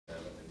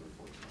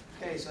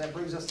Okay, so that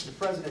brings us to the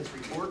President's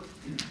report.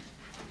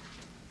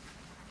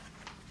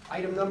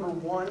 Item number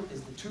 1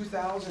 is the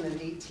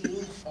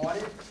 2018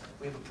 audit.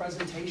 We have a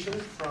presentation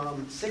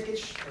from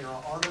Sikich and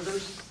our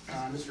auditors.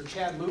 Mr.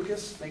 Chad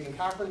Lucas, Megan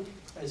Cochran,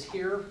 is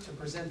here to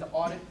present the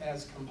audit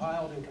as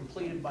compiled and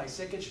completed by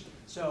Sikich.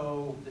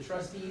 So the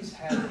trustees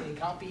have a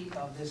copy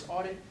of this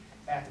audit.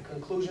 At the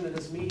conclusion of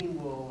this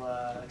meeting, we'll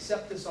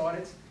accept this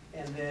audit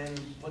and then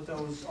put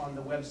those on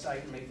the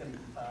website and make them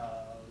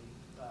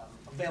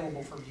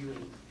available for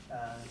viewing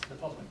to the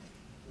public.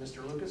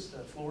 Mr. Lucas, the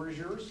floor is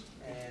yours,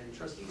 and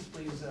trustees,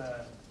 please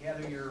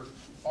gather your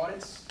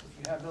audits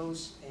if you have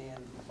those,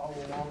 and follow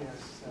along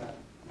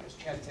as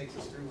Chad takes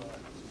us through an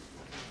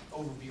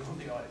overview of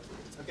the audit.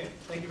 Okay,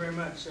 thank you very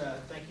much.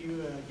 Thank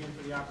you again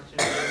for the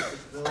opportunity to work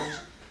with the village.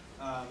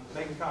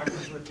 Megan Cochran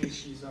is with me.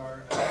 She's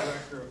our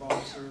Director of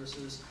Audit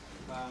Services,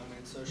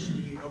 and so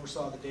she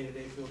oversaw the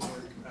day-to-day field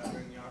work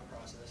during the audit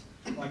process.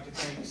 I'd like to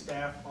thank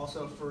staff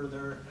also for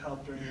their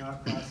help during the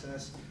audit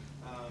process.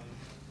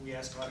 We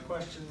asked a lot of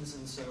questions,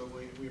 and so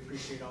we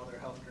appreciate all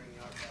their help during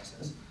the audit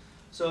process.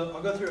 So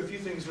I'll go through a few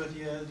things with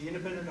you. The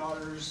independent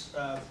auditors,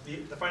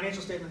 the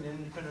financial statement and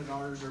independent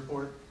auditors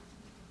report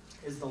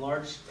is the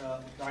large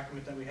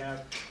document that we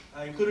have.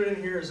 Included in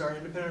here is our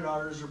independent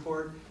auditors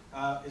report.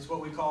 It's what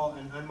we call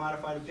an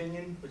unmodified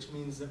opinion, which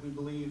means that we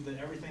believe that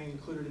everything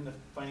included in the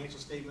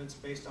financial statements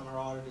based on our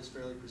audit is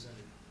fairly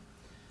presented.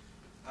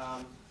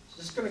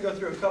 Just going to go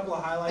through a couple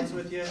of highlights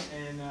with you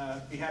and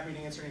be happy to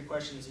answer any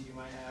questions that you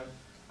might have.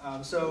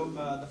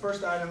 The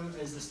first item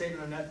is the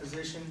statement of net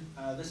position.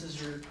 This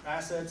is your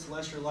assets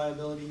less your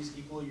liabilities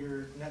equal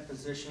your net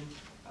position.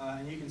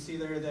 And you can see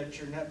there that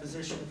your net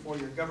position for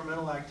your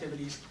governmental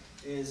activities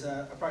is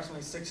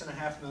approximately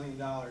 $6.5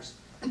 million.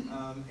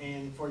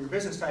 And for your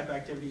business type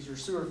activities, your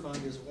sewer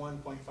fund is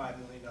 $1.5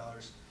 million.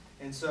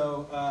 And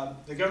so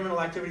the governmental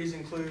activities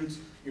includes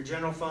your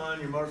general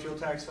fund, your motor fuel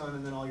tax fund,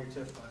 and then all your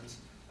TIF funds.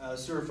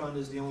 Sewer fund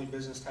is the only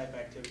business type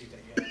activity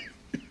that you have.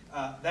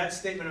 That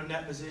statement of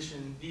net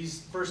position,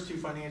 these first two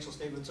financial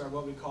statements are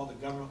what we call the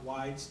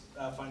government-wide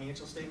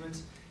financial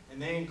statements, and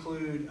they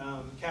include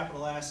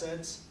capital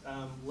assets,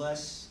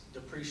 less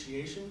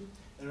depreciation,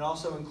 and it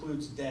also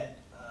includes debt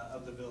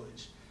of the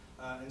village.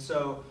 And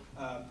so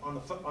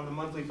on the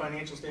monthly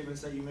financial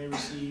statements that you may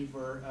receive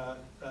or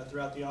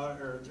throughout the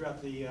audit or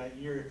throughout the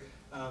year,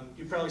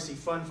 you probably see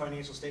fund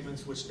financial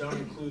statements which don't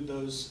include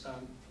those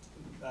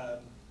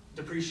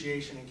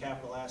depreciation and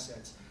capital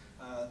assets.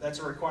 That's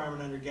a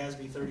requirement under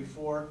GASB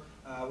 34,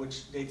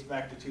 which dates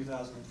back to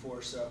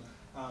 2004.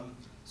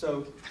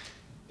 So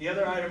the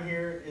other item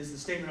here is the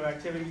statement of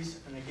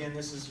activities, and again,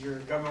 this is your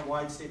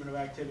government-wide statement of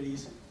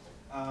activities.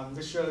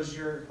 This shows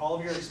all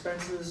of your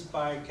expenses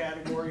by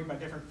category, by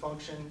different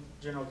function: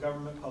 general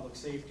government, public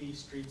safety,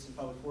 streets and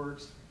public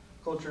works,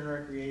 culture and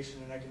recreation,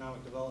 and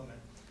economic development.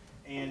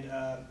 And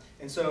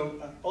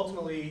so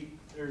ultimately,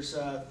 there's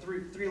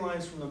three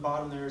lines from the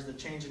bottom. There is the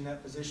change in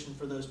net position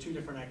for those two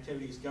different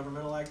activities,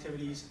 governmental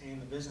activities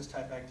and the business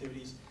type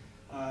activities.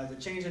 The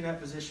change in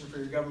net position for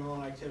your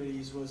governmental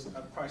activities was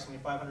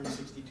approximately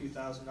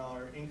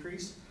 $562,000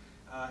 increase.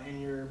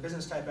 And your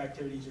business type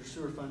activities, your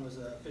sewer fund, was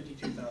a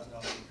 $52,000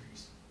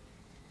 increase.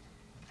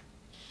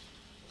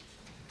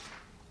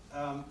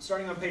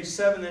 Starting on page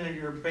 7, then, are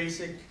your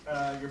basic,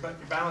 your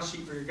balance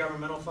sheet for your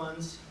governmental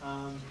funds.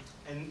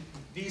 And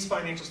these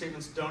financial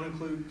statements don't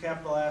include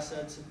capital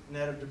assets,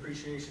 net of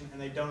depreciation, and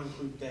they don't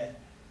include debt.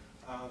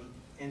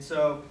 And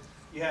so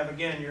you have,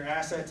 again, your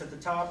assets at the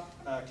top,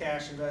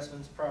 cash,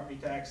 investments, property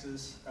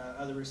taxes,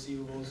 other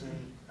receivables,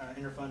 and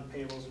interfund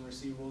payables and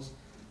receivables.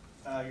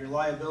 Your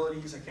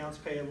liabilities, accounts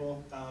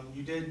payable.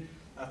 You did,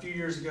 a few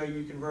years ago,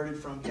 you converted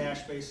from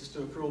cash basis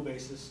to accrual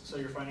basis, so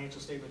your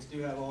financial statements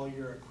do have all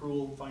your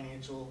accrual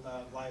financial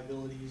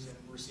liabilities and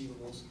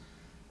receivables.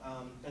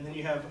 And then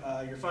you have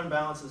your fund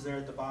balances there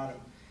at the bottom.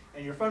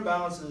 And your fund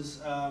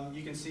balances,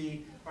 you can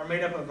see, are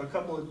made up of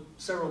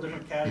several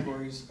different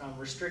categories,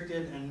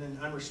 restricted and then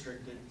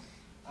unrestricted.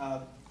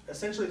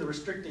 Essentially, the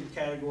restricted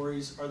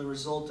categories are the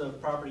result of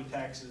property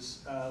taxes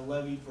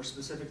levied for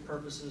specific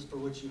purposes for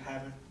which you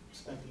haven't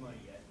spent the money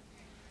yet.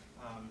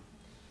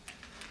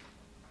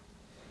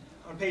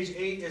 On page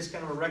 8 is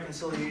kind of a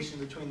reconciliation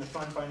between the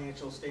fund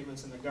financial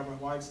statements and the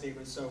government-wide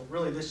statements. So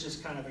really, this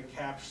just kind of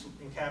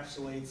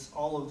encapsulates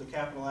all of the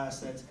capital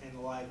assets and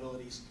the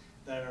liabilities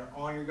that are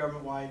on your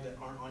government-wide that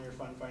aren't on your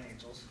fund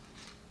financials.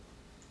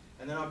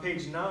 And then on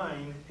page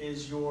 9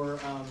 is your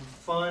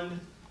fund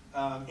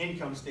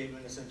income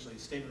statement, essentially,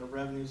 statement of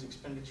revenues,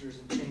 expenditures,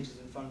 and changes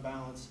in fund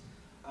balance.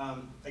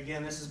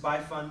 Again, this is by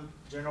fund: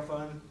 general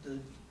fund,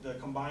 the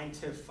combined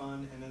TIF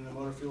fund, and then the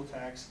motor fuel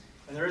tax.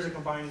 And there is a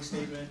combining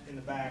statement in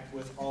the back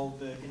with all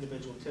the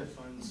individual TIF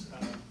funds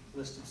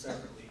listed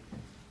separately.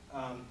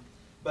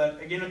 But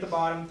again, at the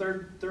bottom,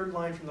 third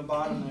line from the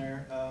bottom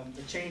there,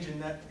 the change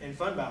in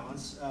fund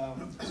balance.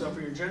 So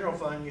for your general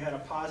fund, you had a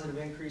positive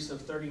increase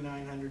of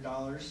 $3,900,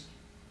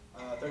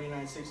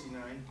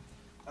 $3,969.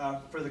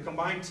 For the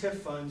combined TIF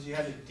funds, you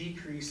had a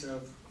decrease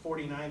of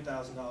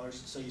 $49,000.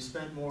 So you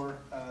spent more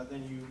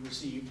than you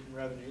received in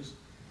revenues.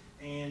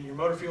 and your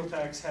motor fuel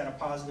tax had a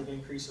positive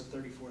increase of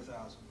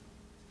 $34,000.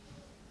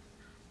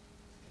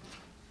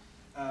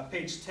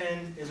 Page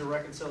 10 is a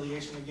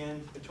reconciliation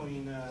again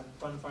between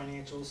fund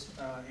financials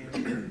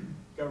and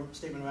government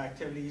statement of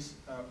activities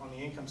on the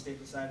income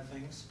statement side of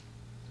things.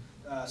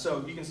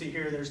 So you can see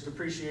here there's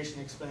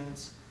depreciation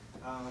expense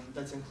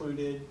that's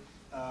included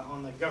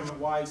on the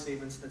government-wide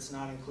statements that's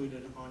not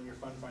included on your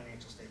fund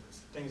financial statements,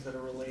 things that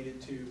are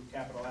related to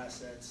capital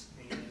assets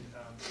and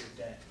your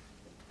debt.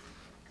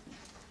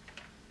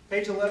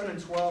 Page 11,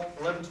 12,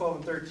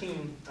 and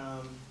 13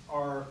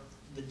 are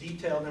the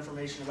detailed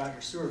information about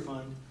your sewer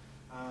fund.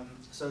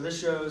 So this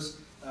shows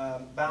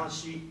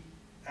balance sheet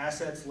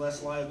assets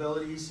less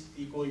liabilities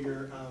equal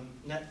your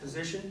net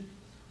position.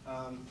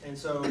 And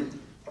so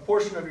a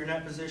portion of your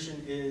net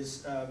position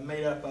is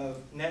made up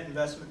of net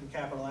investment in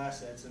capital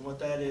assets. And what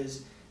that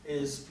is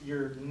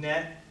your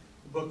net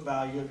book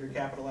value of your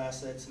capital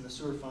assets in the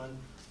sewer fund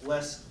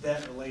less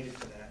debt related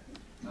to that.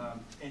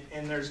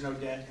 And there's no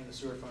debt in the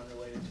sewer fund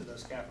related to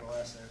those capital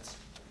assets.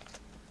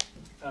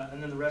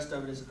 And then the rest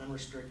of it is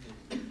unrestricted.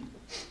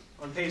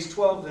 On page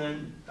 12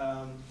 then,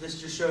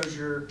 this just shows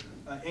your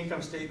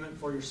income statement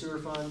for your sewer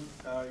fund,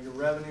 your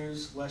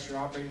revenues less your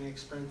operating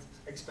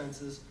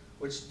expenses,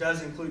 which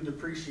does include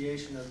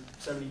depreciation of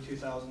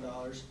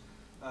 $72,000.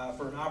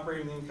 For an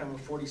operating income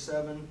of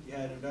 $47,000, you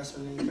had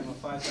investment income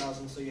of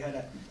 $5,000, so you had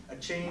a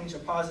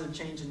positive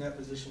change in net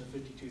position of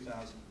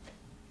 $52,000.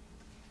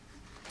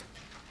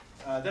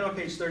 Then on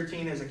page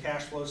 13 is a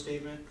cash flow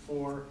statement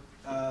for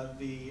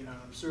the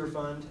sewer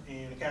fund,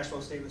 and a cash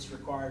flow statement is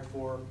required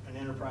for an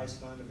enterprise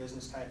fund, a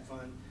business type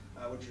fund,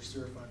 which your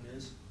sewer fund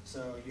is.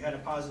 So you had a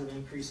positive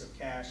increase of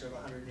cash of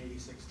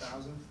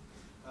 $186,000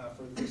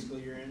 for the fiscal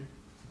year end.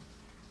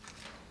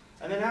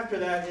 And then after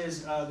that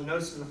is the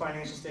notes to the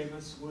financial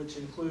statements, which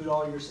include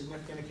all your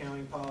significant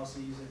accounting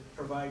policies. It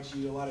provides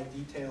you a lot of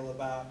detail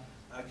about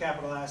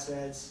capital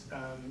assets,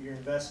 your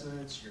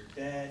investments, your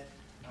debt,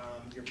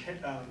 your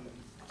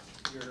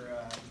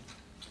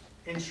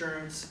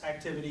insurance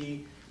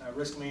activity,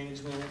 risk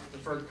management,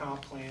 deferred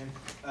comp plan.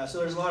 So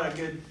there's a lot of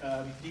good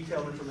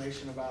detailed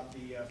information about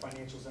the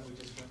financials that we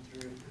just went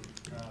through,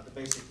 the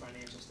basic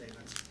financial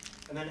statements.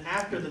 And then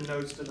after the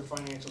notes to the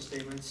financial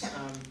statements,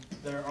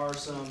 there are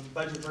some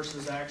budget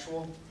versus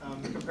actual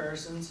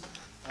comparisons.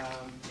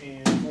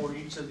 And for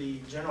each of the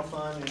general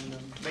fund and the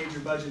major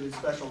budgeted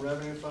special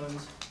revenue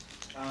funds.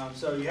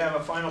 So you have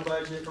a final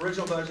budget,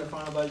 original budget,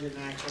 final budget,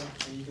 and actual.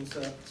 And you can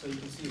so you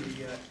can see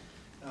the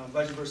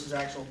budget versus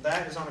actual.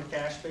 That is on a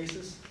cash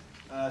basis.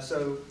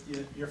 So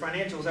your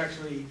financials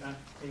actually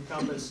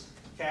encompass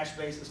cash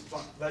basis,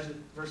 budget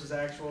versus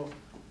actual,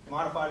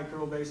 modified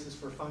accrual basis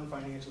for fund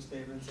financial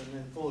statements, and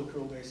then full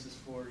accrual basis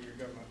for your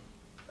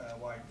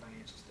government-wide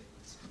financial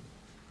statements.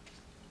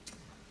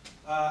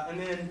 And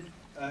then,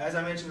 as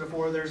I mentioned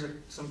before, there's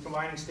some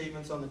combining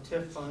statements on the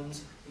TIF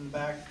funds in the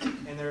back,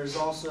 and there's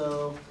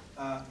also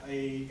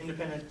a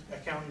independent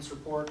accountant's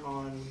report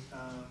on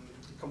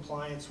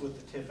compliance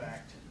with the TIF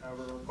Act.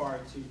 We're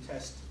required to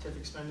test TIF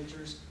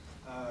expenditures,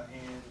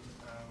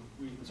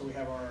 so we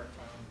have our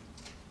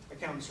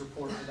accountant's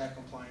report for that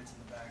compliance in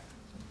the back.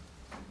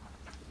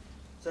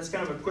 So that's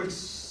kind of a quick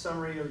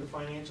summary of the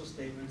financial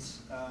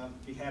statements.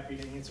 Be happy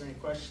to answer any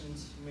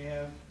questions you may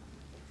have.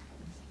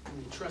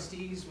 Any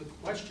trustees with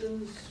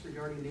questions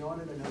regarding the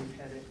audit? I know you've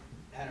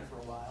had it for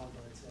a while,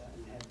 but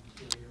you had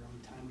your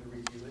own time to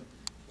review it.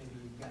 Maybe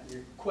you've gotten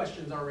your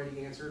questions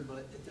already answered, but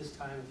at this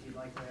time, if you'd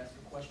like to ask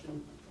a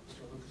question,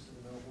 Mr. Lucas is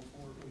available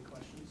for any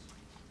questions.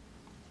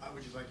 I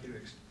would just like you to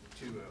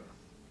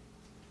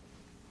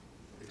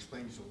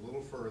explain just a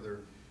little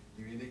further.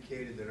 You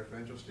indicated that our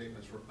financial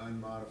statements were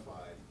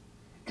unmodified,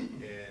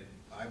 and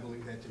I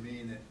believe that to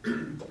mean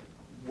that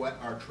what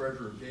our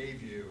treasurer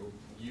gave you,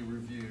 you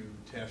reviewed,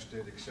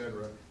 tested,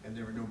 etc., and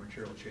there were no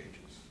material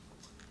changes.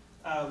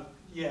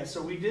 Yeah,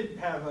 so we did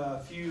have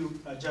a few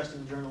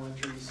adjusting journal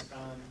entries,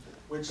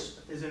 which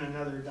is in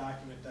another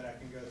document that I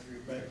can go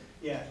through. But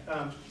yeah,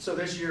 so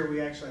this year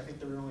we actually, I think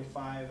there were only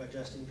 5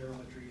 adjusting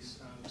journal entries,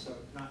 so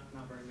not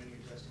very many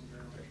adjusting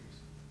journal entries.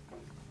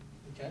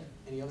 Okay,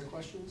 any other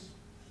questions?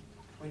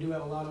 We do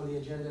have a lot on the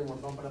agenda, and we're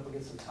bumping up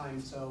against some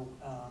time, so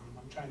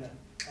I'm trying to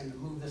kind of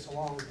move this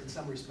along in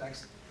some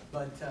respects.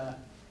 But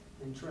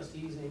any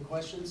trustees, any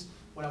questions?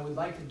 What I would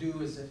like to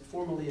do is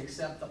formally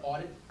accept the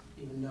audit,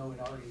 even though it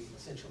already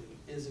essentially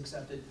is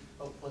accepted.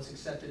 But let's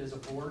accept it as a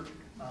board.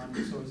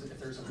 So if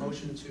there's a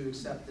motion to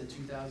accept the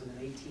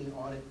 2018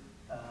 audit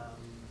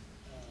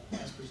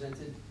as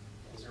presented,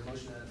 is there a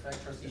motion to that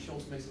effect? Trustee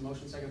Schultz makes a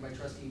motion, seconded by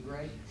Trustee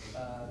Gray.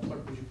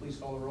 Clerk, would you please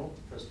call the roll?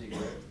 Trustee Gray?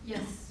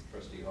 Yes.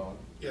 Trustee Hall?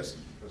 Yes.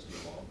 Trustee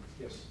Long?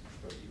 Yes.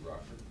 Trustee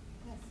Rockford?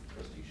 Yes.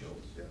 Trustee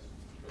Schultz? Yes.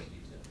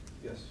 Trustee Tim?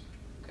 Yes.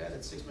 Okay,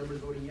 that's 6 members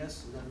voting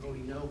yes and none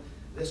voting no.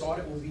 This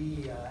audit will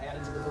be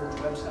added to the village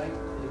website.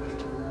 Anybody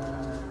can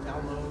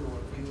download or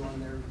view on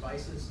their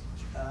devices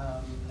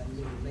and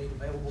be made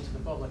available to the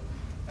public.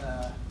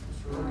 Mr.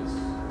 Lucas,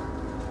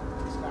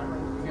 Ms.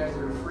 Cochran, you guys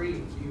are free.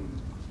 If you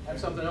have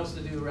something else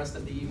to do the rest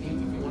of the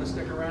evening, if you want to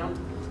stick around,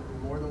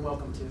 you're more than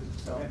welcome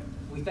to. So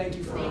we thank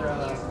you for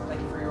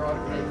your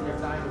audit, taking your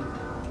time,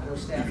 and I know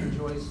staff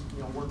enjoys,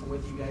 working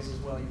with you guys as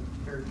well. You're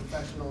very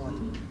professional,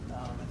 and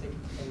I think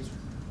things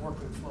work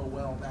and flow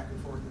well back and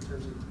forth in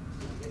terms of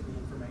getting the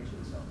information.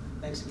 So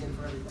thanks again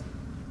for everything.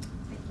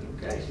 Thank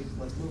you. Okay,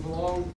 let's move along.